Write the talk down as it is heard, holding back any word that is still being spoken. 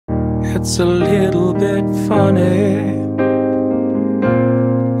It's a little bit funny,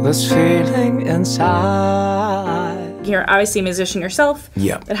 this feeling inside. You're obviously a musician yourself.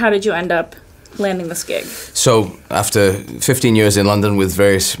 Yeah. But how did you end up landing this gig? So after 15 years in London with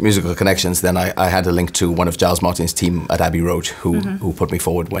various musical connections, then I had a link to one of Giles Martin's team at Abbey Road who put me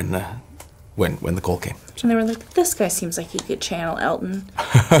forward when the call came. And they were like, this guy seems like he could channel Elton,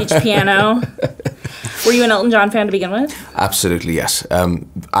 teach piano. Were you an Elton John fan to begin with? Absolutely, yes.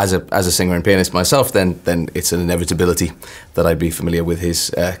 As a singer and pianist myself, then it's an inevitability that I'd be familiar with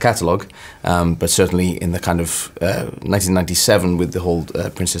his catalogue. But certainly in the kind of 1997 with the whole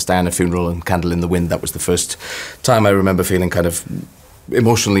Princess Diana funeral and Candle in the Wind, that was the first time I remember feeling kind of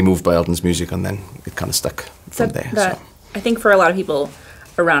emotionally moved by Elton's music, and then it kind of stuck from there. So. I think for a lot of people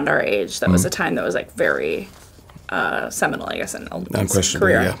around our age, that was a time that was like very seminal, I guess, in Elton's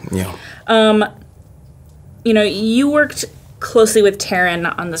career. Yeah. You know, you worked closely with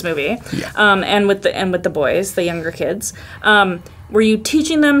Taron on this movie, and with the boys, the younger kids. Were you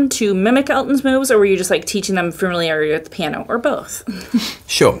teaching them to mimic Elton's moves, or were you just like teaching them familiarity with the piano, or both?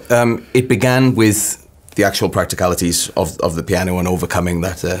 Sure. It began with the actual practicalities of the piano and overcoming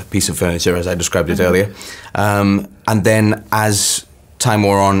that piece of furniture, as I described it earlier. And then as time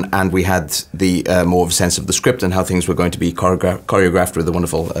wore on and we had the more of a sense of the script and how things were going to be choreographed with the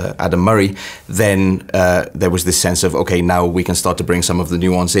wonderful Adam Murray, then there was this sense of, okay, now we can start to bring some of the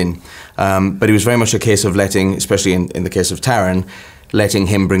nuance in. But it was very much a case of letting, especially in the case of Taron, letting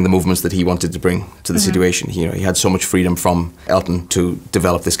him bring the movements that he wanted to bring to the situation. You know, he had so much freedom from Elton to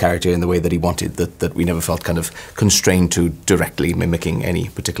develop this character in the way that he wanted that we never felt kind of constrained to directly mimicking any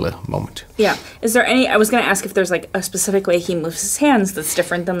particular moment. Yeah. Is there any, I was going to ask if there's like a specific way he moves his hands that's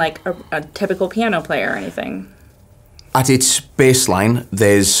different than like a typical piano player or anything? At its baseline,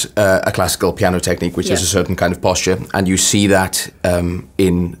 there's a classical piano technique, which is a certain kind of posture, and you see that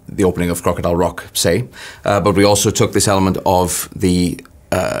in the opening of Crocodile Rock, say. But we also took this element of the,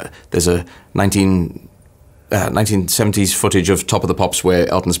 there's a 1970s footage of Top of the Pops where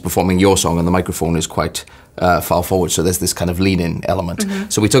Elton's performing Your Song and the microphone is quite far forward, so there's this kind of lean-in element.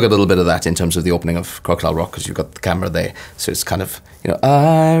 So we took a little bit of that in terms of the opening of Crocodile Rock, because you've got the camera there, so it's kind of, you know,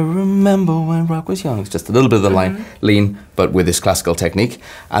 I remember when rock was young. It's just a little bit of the lean, but with this classical technique.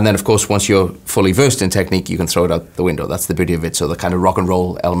 And then, of course, once you're fully versed in technique, you can throw it out the window. That's the beauty of it. So the kind of rock and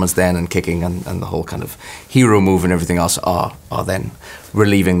roll elements then, and kicking and the whole kind of hero move and everything else are then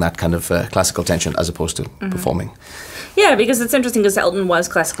relieving that kind of classical tension as opposed to performing. Yeah, because it's interesting because Elton was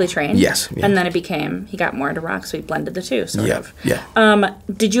classically trained. Yes. Yeah. And then he got more into rock, so he blended the two, sort of. Yeah.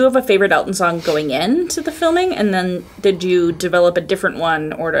 Did you have a favorite Elton song going into the filming? And then did you develop a different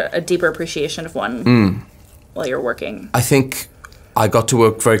one or a deeper appreciation of one while you're working? I think I got to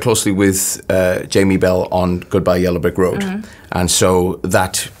work very closely with Jamie Bell on Goodbye Yellow Brick Road. And so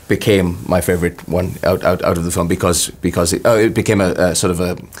that became my favorite one out of the film because it became a sort of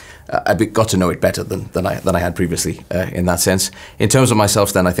I got to know it better than I had previously in that sense. In terms of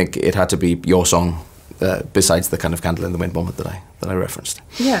myself, then I think it had to be Your Song, besides the kind of Candle in the Wind moment that I referenced.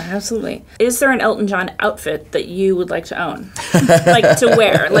 Yeah, absolutely. Is there an Elton John outfit that you would like to own, like to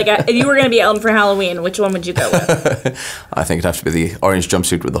wear? Like if you were going to be Elton for Halloween, which one would you go with? I think it'd have to be the orange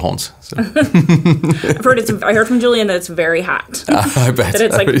jumpsuit with the horns. So. I heard from Julian that it's very hot. I bet. That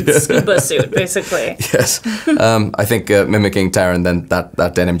it's like a scuba suit, basically. Yes. I think mimicking Taron, then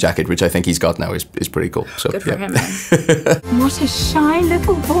that denim jacket, which I think he's got now, is pretty cool. So, good for him, man. What a shy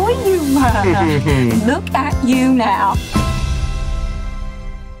little boy you were. Look at you now.